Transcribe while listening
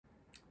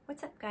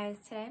What's up, guys?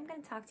 Today I'm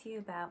going to talk to you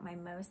about my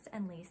most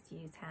and least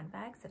used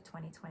handbags of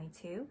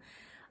 2022.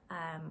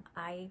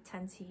 I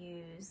tend to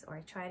use, or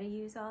I try to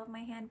use, all of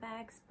my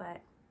handbags, but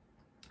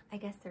I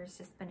guess there's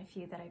just been a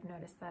few that I've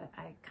noticed that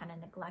I kind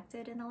of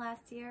neglected in the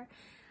last year,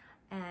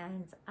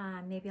 and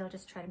maybe I'll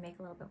just try to make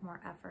a little bit more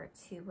effort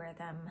to wear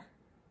them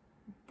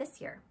this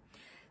year.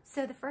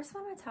 So the first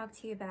one I want to talk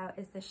to you about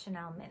is the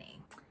Chanel Mini.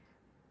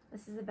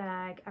 This is a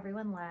bag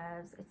everyone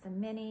loves. It's a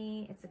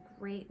mini, it's a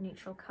great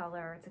neutral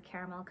color, it's a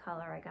caramel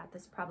color. I got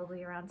this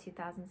probably around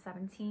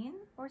 2017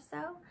 or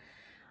so.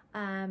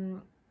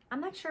 I'm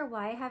not sure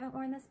why I haven't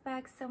worn this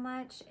bag so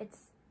much.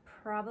 It's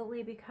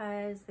probably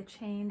because the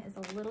chain is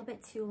a little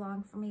bit too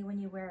long for me when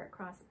you wear it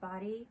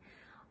crossbody.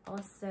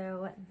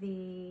 Also,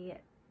 the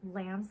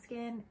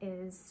lambskin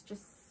is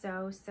just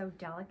so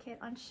delicate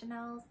on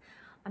Chanel's.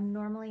 I'm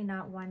normally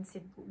not one to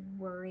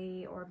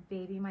worry or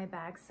baby my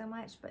bag so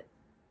much, but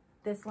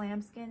this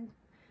lambskin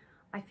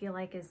I feel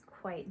like is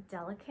quite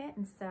delicate,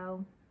 and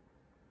so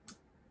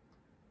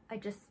I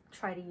just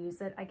try to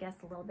use it, I guess,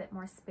 a little bit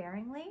more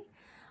sparingly.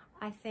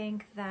 I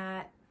think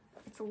that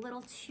it's a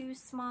little too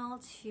small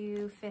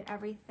to fit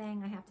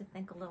everything. I have to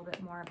think a little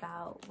bit more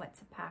about what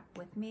to pack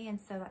with me, and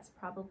so that's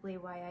probably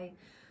why I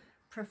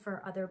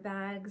prefer other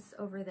bags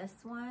over this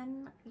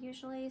one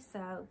usually.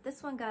 So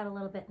this one got a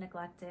little bit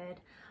neglected.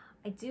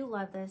 I do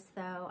love this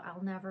though.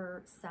 I'll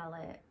never sell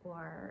it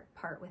or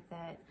part with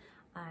it.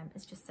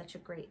 It's just such a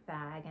great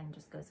bag and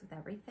just goes with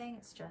everything.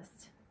 It's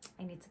just,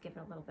 I need to give it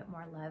a little bit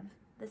more love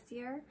this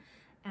year.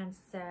 And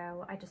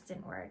so I just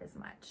didn't wear it as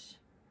much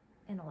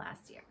in the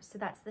last year. So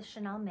that's the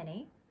Chanel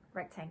Mini,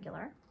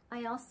 rectangular.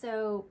 I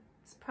also,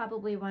 it's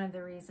probably one of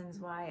the reasons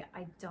why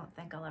I don't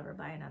think I'll ever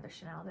buy another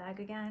Chanel bag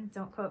again.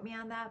 Don't quote me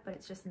on that, but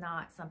it's just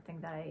not something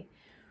that I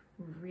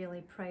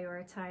really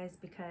prioritize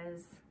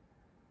because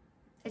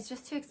it's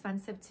just too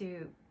expensive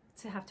to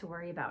have to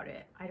worry about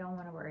it. I don't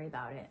want to worry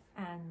about it.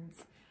 And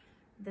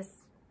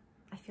this,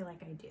 I feel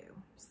like I do.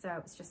 So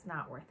it's just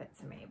not worth it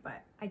to me,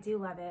 but I do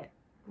love it.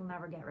 We'll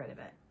never get rid of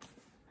it.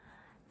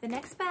 The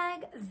next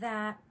bag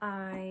that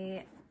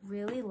I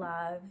really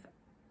love,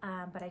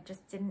 but I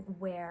just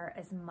didn't wear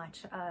as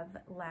much of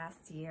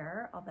last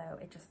year, although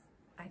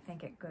I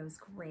think it goes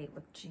great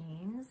with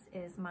jeans,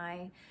 is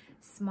my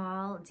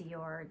small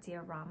Dior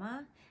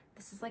diorama.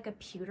 This is like a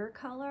pewter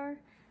color.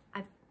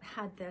 I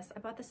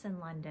bought this in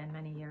London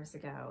many years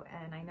ago,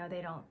 and I know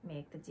they don't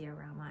make the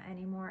diorama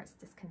anymore. It's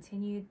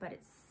discontinued, but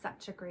it's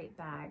such a great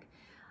bag.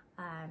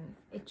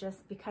 It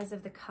just, because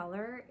of the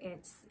color,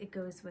 it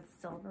goes with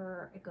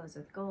silver, it goes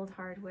with gold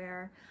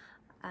hardware,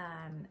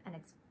 and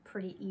it's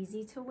pretty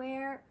easy to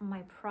wear.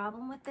 My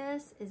problem with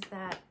this is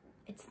that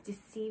it's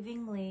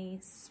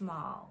deceivingly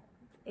small.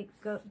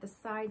 The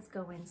sides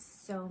go in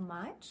so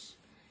much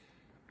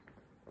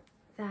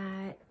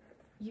that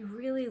you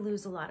really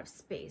lose a lot of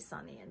space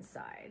on the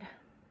inside.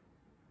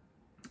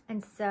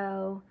 And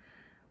so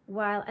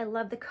while I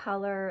love the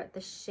color, the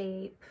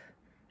shape,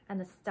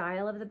 and the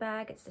style of the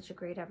bag, it's such a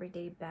great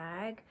everyday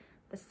bag,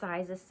 the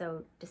size is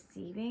so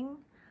deceiving.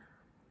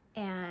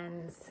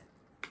 And,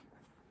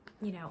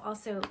 you know,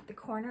 also the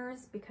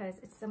corners, because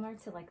it's similar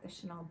to like the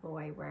Chanel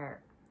Boy where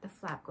the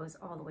flap goes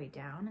all the way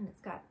down and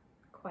it's got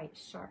quite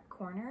sharp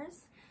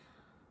corners.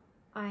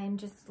 I'm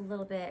just a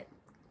little bit,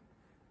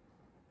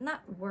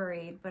 not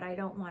worried, but I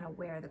don't want to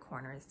wear the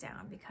corners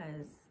down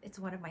because it's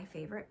one of my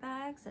favorite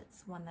bags.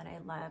 It's one that I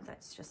love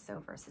that's just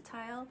so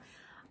versatile.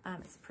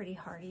 It's pretty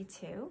hardy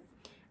too.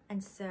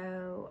 And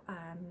so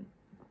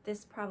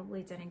this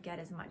probably didn't get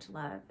as much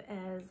love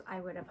as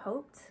I would have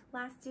hoped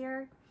last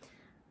year,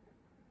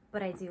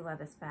 but I do love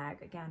this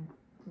bag. Again,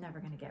 never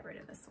going to get rid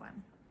of this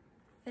one.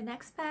 The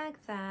next bag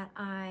that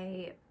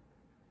I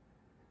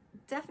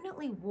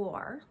definitely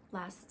wore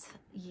last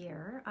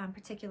year,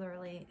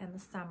 particularly in the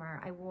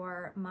summer, I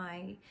wore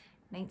my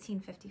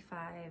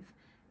 1955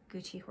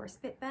 Gucci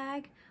horsebit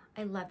bag.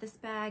 I love this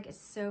bag. It's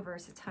so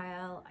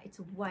versatile. It's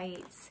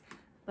white,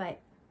 but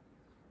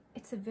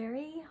it's a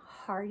very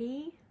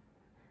hardy,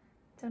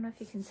 don't know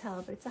if you can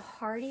tell, but it's a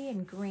hardy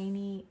and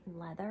grainy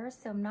leather.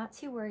 So I'm not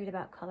too worried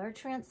about color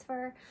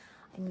transfer.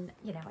 And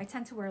you know, I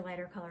tend to wear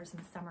lighter colors in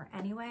the summer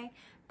anyway.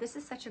 This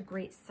is such a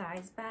great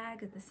size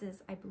bag. This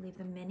is, I believe,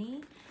 the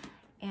mini.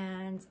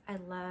 And I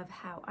love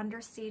how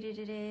understated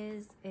it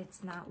is.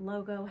 It's not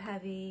logo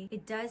heavy.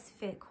 It does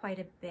fit quite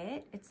a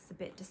bit. It's a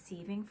bit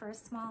deceiving for a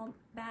small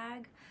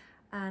bag.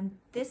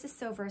 This is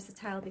so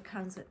versatile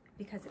because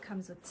it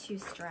comes with two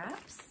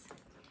straps.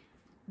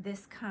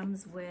 This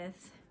comes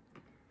with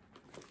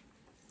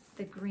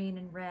the green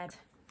and red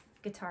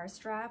guitar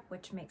strap,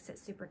 which makes it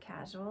super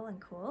casual and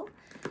cool.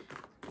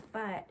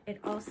 But it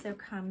also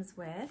comes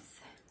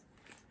with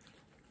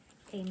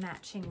a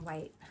matching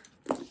white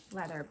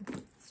leather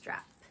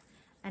strap.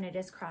 And it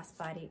is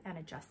crossbody and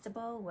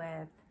adjustable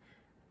with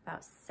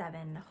about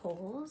 7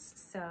 holes.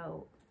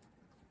 So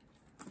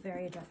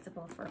very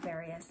adjustable for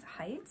various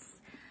heights.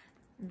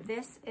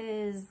 This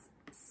is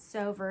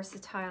so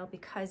versatile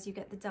because you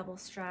get the double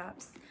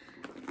straps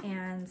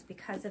and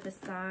because of the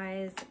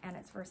size and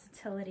its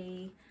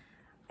versatility.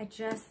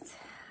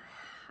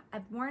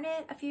 I've worn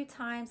it a few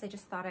times. I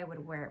just thought I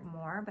would wear it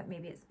more, but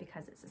maybe it's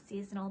because it's a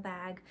seasonal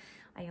bag.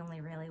 I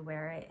only really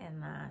wear it in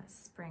the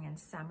spring and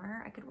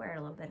summer. I could wear it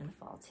a little bit in the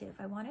fall too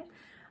if I wanted.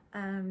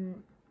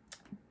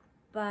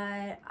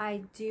 But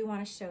I do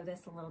want to show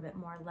this a little bit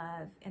more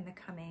love in the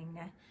coming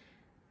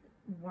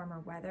warmer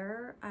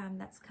weather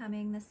that's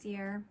coming this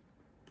year.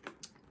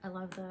 I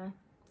love the,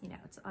 you know,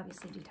 it's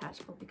obviously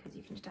detachable because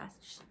you can detach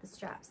the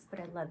straps, but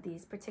I love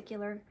these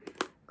particular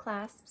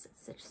clasps.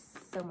 It's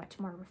so much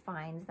more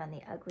refined than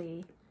the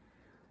ugly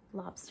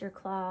lobster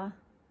claw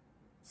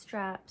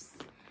straps.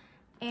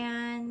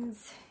 And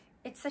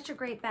it's such a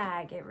great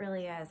bag. It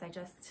really is. I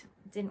just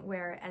didn't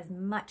wear it as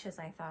much as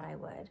I thought I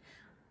would.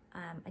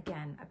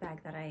 Again, a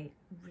bag that I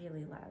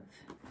really love.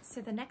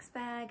 So the next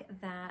bag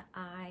that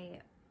I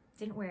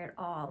didn't wear at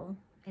all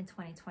in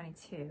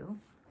 2022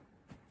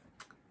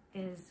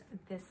 is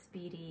this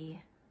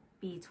Speedy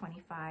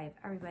B25.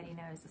 Everybody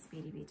knows the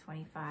Speedy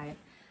B25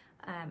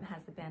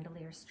 has the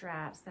bandolier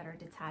straps that are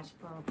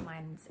detachable.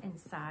 Mine's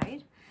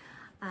inside.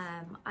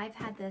 I've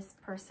had this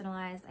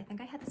personalized. I think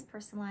I had this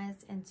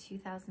personalized in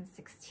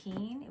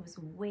 2016. It was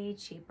way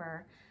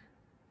cheaper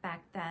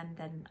back then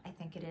than I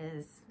think it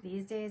is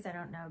these days. I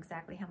don't know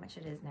exactly how much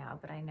it is now,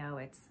 but I know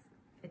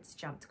it's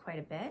jumped quite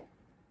a bit.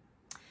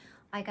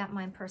 I got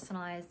mine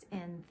personalized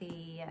in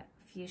the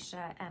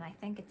fuchsia and I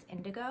think it's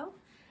indigo.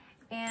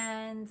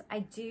 And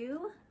I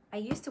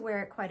used to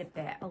wear it quite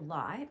a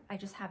lot. I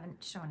just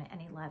haven't shown it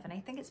any love. And I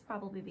think it's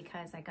probably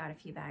because I got a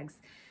few bags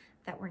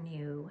that were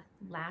new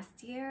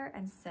last year.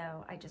 And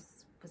so I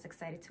just was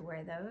excited to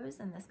wear those.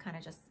 And this kind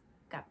of just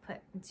got put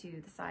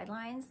into the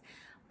sidelines.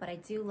 But I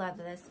do love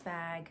this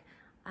bag.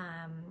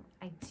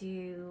 I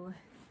do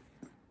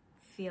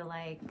feel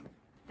like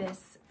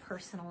this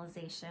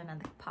personalization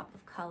and the pop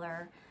of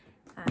color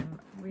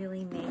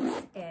really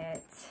makes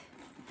it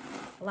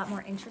a lot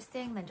more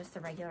interesting than just a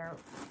regular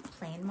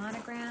plain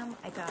monogram.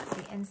 I got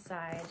the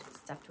inside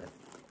stuffed with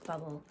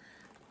bubble,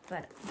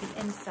 but the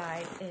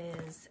inside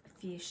is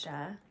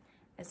fuchsia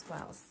as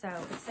well. So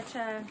it's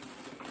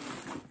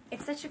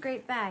such a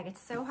great bag.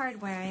 It's so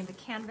hard wearing. The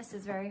canvas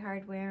is very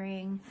hard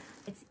wearing.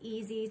 It's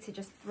easy to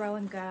just throw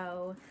and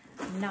go,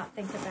 not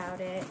think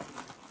about it.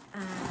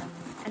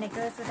 And it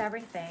goes with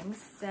everything.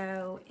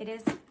 So it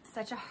is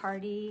such a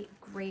hardy,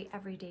 great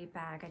everyday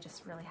bag. I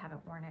just really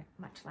haven't worn it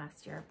much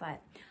last year, but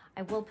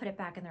I will put it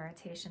back in the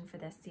rotation for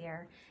this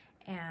year.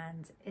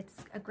 And it's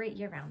a great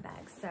year-round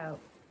bag, so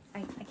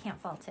I can't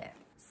fault it.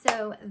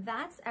 So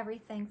that's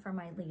everything for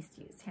my least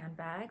used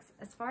handbags.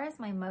 As far as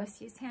my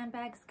most used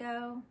handbags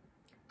go,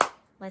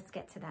 let's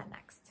get to that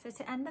next. So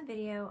to end the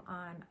video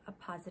on a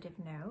positive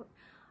note,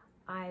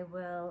 I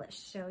will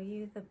show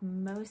you the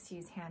most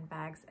used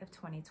handbags of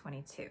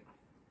 2022.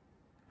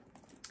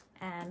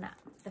 And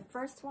the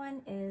first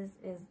one is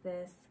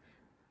this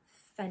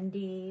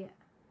Fendi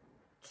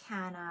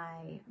Can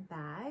I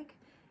bag.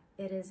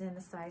 It is in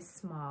the size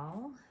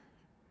small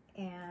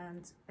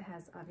and it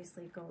has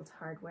obviously gold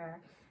hardware.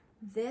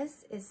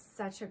 This is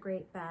such a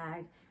great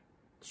bag.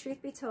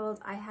 Truth be told,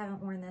 I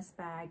haven't worn this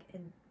bag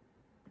in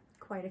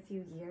quite a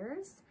few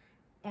years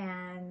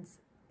and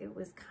it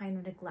was kind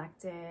of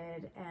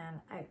neglected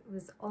and it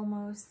was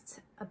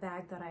almost a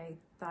bag that I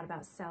thought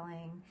about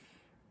selling.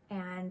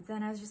 And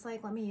then I was just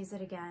like, let me use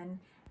it again.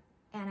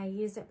 And I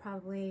used it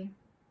probably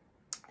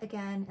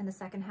again in the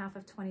second half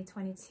of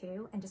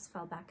 2022 and just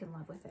fell back in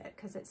love with it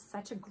because it's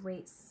such a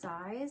great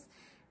size.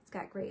 It's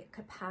got great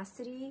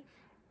capacity.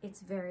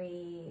 It's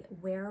very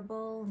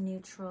wearable,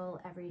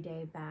 neutral,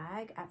 everyday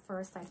bag. At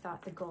first, I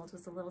thought the gold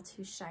was a little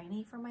too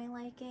shiny for my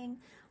liking.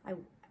 I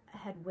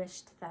had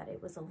wished that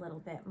it was a little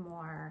bit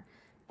more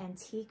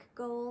antique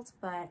gold,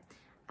 but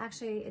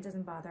actually it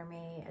doesn't bother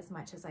me as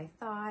much as I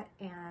thought.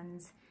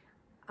 And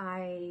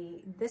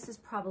this is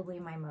probably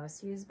my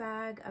most used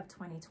bag of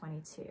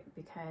 2022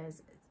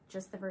 because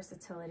just the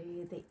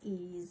versatility, the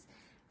ease,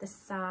 the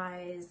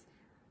size,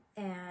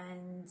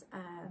 and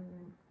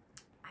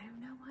I don't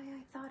know why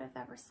I thought of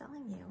ever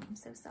selling you. I'm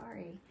so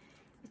sorry.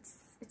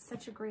 It's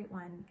such a great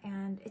one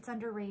and it's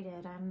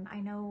underrated. And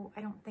I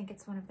don't think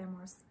it's one of their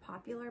most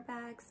popular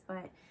bags,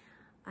 but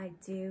I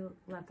do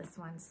love this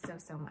one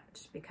so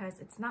much because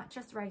it's not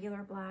just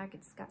regular black.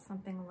 It's got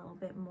something a little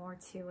bit more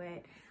to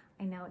it.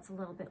 I know it's a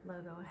little bit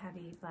logo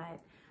heavy, but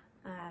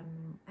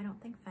I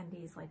don't think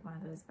Fendi is like one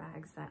of those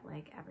bags that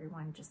like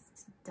everyone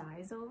just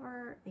dies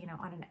over, you know,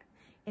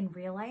 in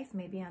real life.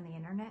 Maybe on the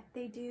internet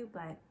they do,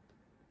 but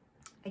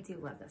I do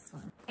love this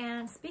one.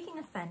 And speaking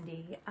of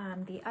Fendi,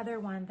 the other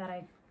one that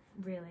I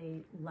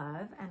really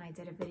love, and I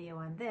did a video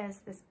on this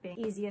being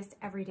easiest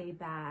everyday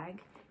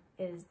bag,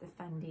 is the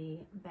Fendi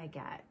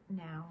Baguette.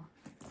 Now,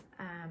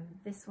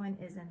 this one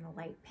is in the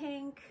light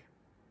pink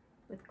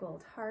with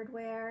gold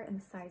hardware in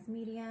the size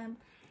medium.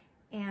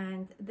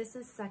 And this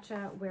is such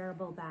a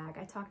wearable bag.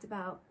 I talked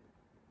about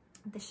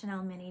the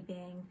Chanel Mini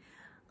being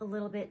a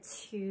little bit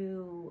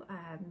too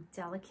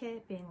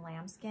delicate, being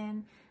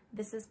lambskin.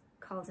 This is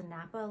called a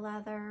Napa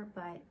leather,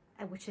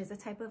 which is a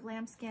type of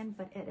lambskin,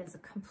 but it is a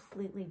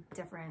completely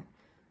different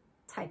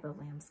type of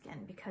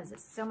lambskin because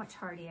it's so much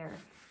hardier,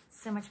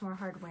 so much more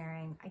hard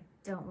wearing. I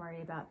don't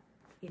worry about,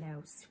 you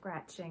know,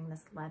 scratching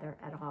this leather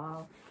at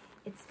all.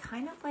 It's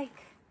kind of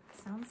like,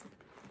 sounds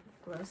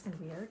gross and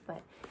weird,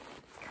 but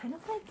it's kind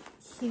of like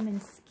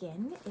human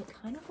skin. It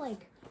kind of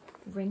like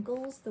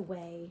wrinkles the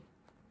way,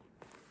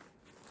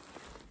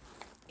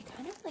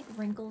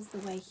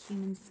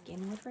 human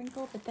skin would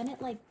wrinkle, but then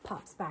it like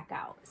pops back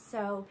out.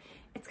 So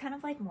it's kind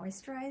of like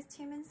moisturized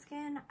human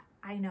skin.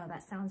 I know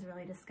that sounds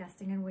really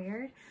disgusting and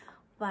weird,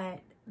 but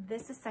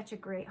this is such a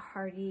great,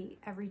 hardy,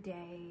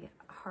 everyday,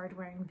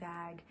 hard-wearing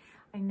bag.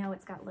 I know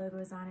it's got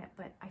logos on it,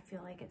 but I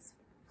feel like it's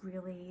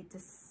really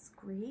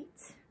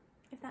discreet,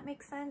 if that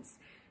makes sense.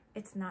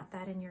 It's not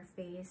that in your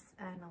face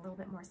and a little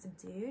bit more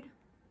subdued.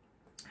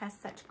 Has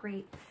such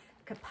great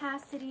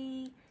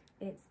capacity.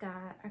 It's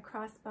got a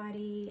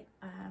crossbody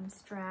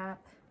strap.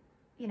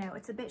 You know,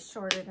 it's a bit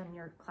shorter than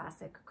your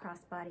classic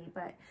crossbody,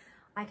 but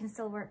I can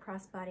still wear it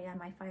crossbody on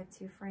my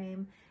 5'2"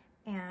 frame,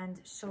 and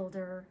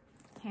shoulder,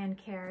 hand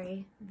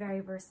carry, very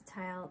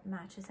versatile,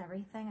 matches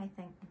everything. I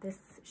think this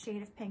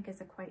shade of pink is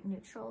a quite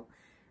neutral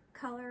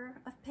color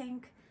of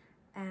pink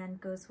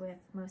and goes with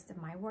most of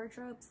my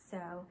wardrobe.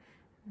 So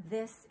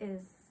this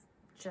is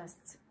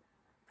just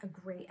a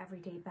great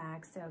everyday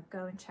bag. So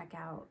go and check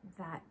out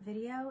that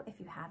video if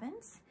you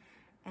haven't,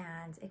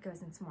 and it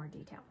goes into more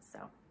detail.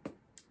 So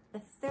the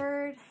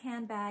third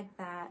handbag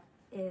that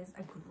is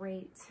a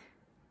great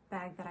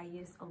bag that I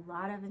used a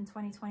lot of in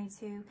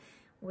 2022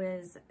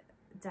 was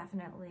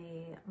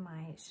definitely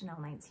my Chanel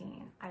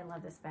 19. I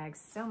love this bag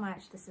so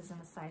much. This is in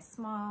a size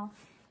small.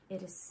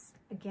 It is,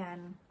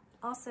 again,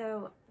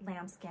 also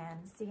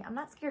lambskin. See, I'm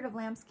not scared of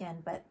lambskin,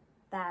 but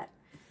that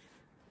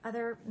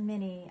other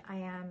mini I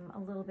am a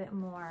little bit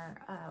more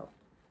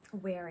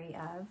wary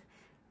of.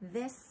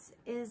 This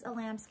is a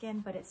lambskin,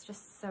 but it's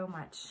just so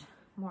much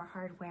more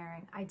hard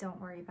wearing. I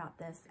don't worry about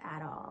this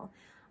at all.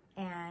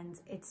 And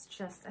it's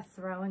just a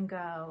throw and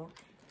go,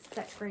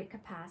 such great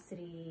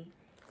capacity.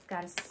 It's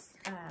got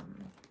a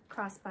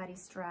crossbody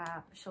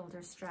strap,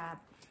 shoulder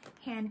strap,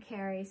 hand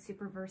carry,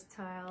 super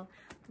versatile.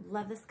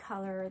 Love this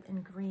color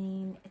in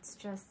green. It's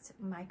just,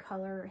 my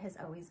color has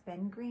always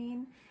been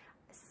green.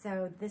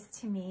 So this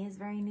to me is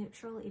very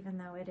neutral, even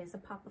though it is a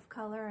pop of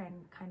color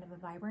and kind of a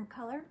vibrant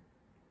color.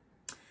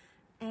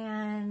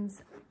 And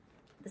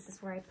this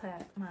is where I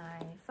put my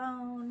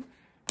phone.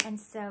 And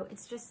so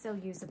it's just so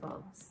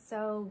usable,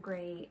 so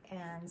great,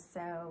 and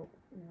so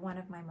one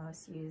of my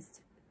most used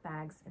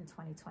bags in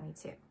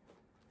 2022.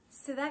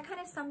 So that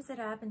kind of sums it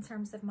up in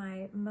terms of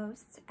my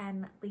most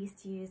and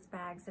least used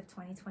bags of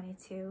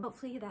 2022.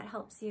 Hopefully that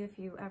helps you if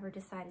you ever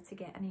decided to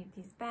get any of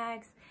these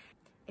bags.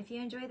 If you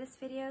enjoy this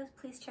video,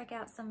 please check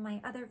out some of my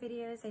other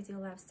videos. I do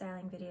a lot of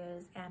styling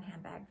videos and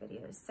handbag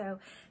videos. So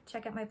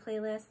check out my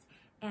playlist,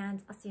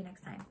 and I'll see you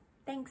next time.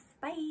 Thanks,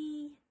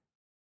 bye.